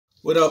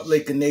What up,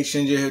 Laker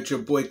Nation? You hit your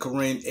boy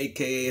Kareem,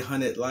 aka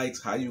 100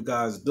 Likes. How you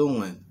guys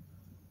doing?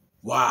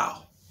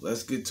 Wow.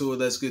 Let's get to it.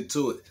 Let's get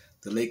to it.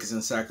 The Lakers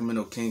and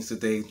Sacramento Kings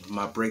today.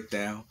 My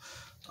breakdown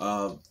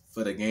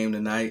for the game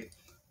tonight.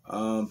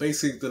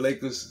 Basically, the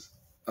Lakers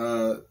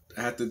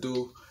had to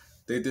do.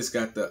 They just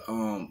got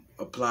to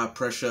apply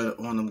pressure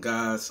on them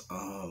guys.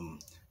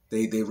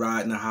 They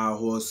riding a high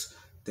horse.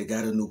 They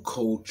got a new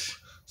coach,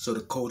 so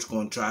the coach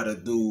gonna try to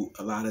do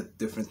a lot of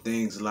different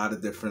things, a lot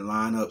of different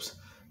lineups.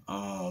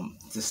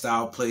 The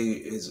style play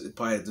is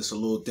probably just a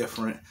little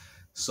different.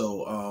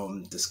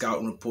 So the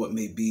scouting report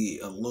may be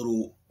a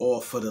little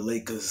off for the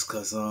Lakers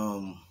because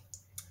the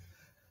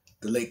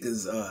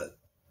Lakers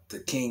the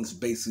Kings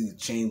basically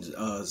changed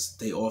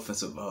their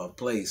offensive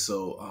play.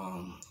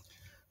 So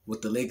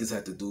what the Lakers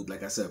had to do,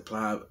 like I said,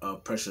 apply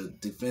pressure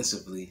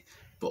defensively,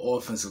 but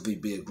offensively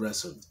be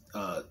aggressive.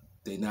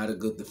 They're not a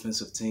good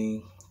defensive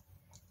team.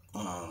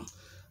 Um,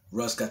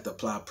 Russ got to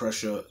apply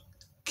pressure,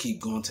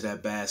 keep going to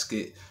that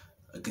basket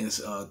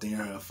against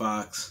De'Aaron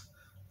Fox.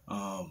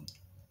 Um,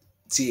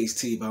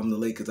 THT, if I'm the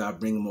Lakers, I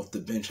bring him off the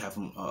bench, have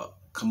him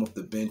come off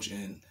the bench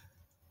and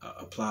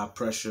apply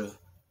pressure.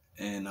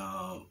 And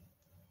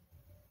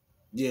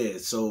yeah,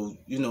 so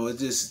it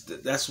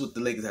just that's what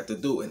the Lakers have to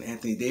do. And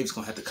Anthony Davis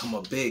gonna have to come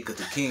up big because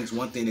the Kings,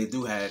 one thing they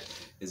do have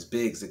is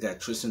bigs. They got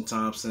Tristan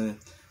Thompson,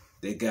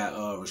 they got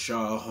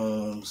Rashard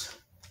Holmes,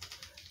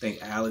 I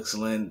think Alex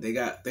Len. They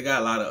got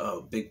a lot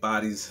of big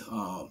bodies.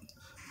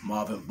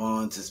 Marvin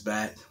Barnes is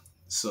back.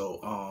 So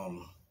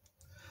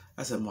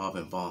I said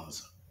Marvin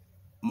Barnes.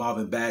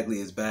 Marvin Bagley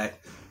is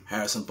back.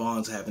 Harrison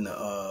Barnes having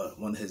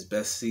one of his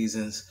best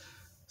seasons.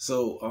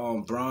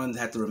 So Braun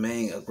had to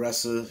remain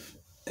aggressive,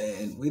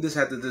 and we just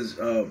had to just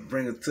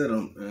bring it to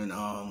them. And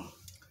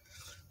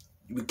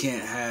we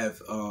can't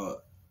have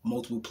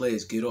multiple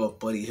players get off.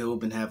 Buddy Hill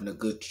been having a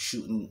good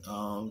shooting.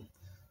 And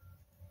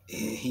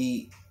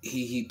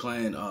he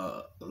playing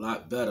a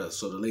lot better.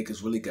 So the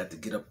Lakers really got to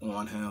get up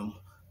on him,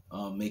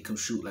 make him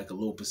shoot like a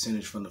low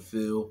percentage from the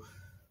field.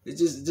 It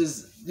just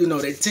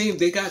their team,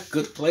 they got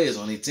good players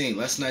on their team.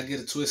 Let's not get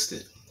it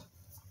twisted.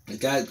 They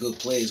got good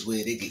players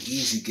where they could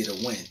easily get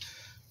a win,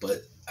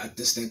 but I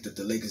just think that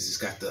the Lakers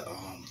just got the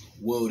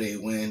will they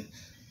win.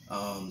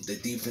 The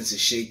defense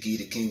is shaky.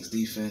 The Kings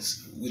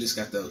defense, we just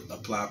got to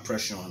apply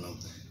pressure on them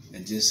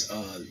and just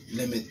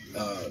limit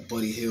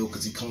Buddy Hill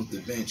because he comes to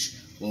the bench.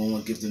 We don't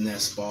want to give them that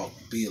spark.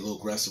 Be a little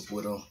aggressive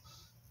with them.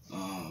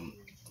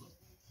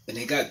 And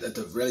they got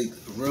the really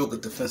real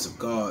good defensive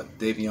guard,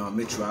 Davion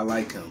Mitchell. I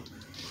like him.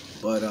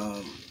 But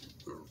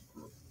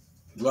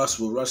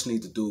what Russ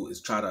need to do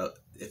is try to,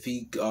 if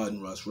he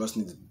guarding Russ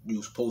need to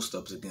use post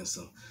ups against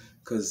him,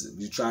 because if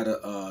you try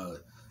to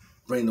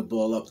bring the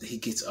ball up, he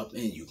gets up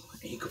in you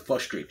and he could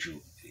frustrate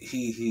you.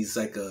 He's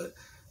like a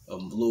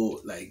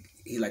little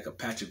he like a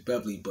Patrick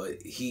Beverly, but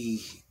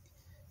he's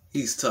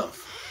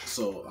tough.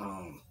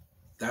 So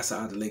that's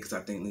how the Lakers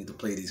I think need to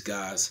play these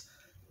guys.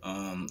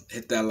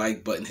 Hit that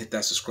like button, hit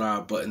that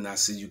subscribe button. I'll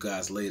see you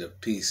guys later.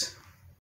 Peace.